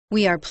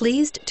We are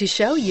pleased to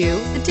show you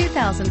the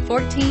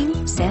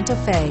 2014 Santa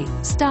Fe.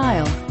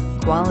 Style,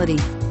 quality,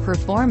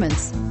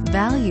 performance,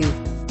 value.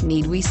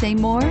 Need we say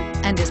more?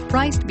 And is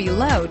priced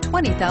below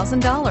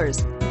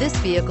 $20,000. This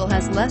vehicle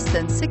has less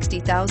than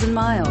 60,000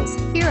 miles.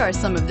 Here are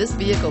some of this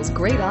vehicle's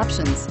great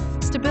options: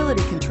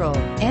 stability control,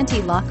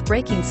 anti-lock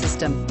braking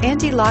system,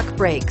 anti-lock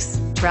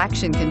brakes,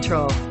 traction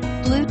control,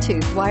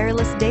 Bluetooth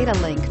wireless data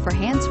link for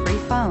hands-free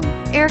phone,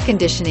 air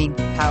conditioning,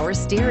 power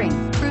steering,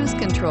 cruise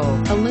control,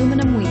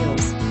 aluminum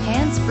wheels,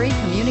 hands-free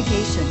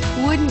communication.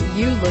 Wouldn't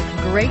you look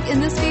great in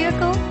this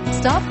vehicle?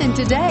 Stop in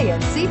today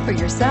and see for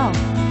yourself.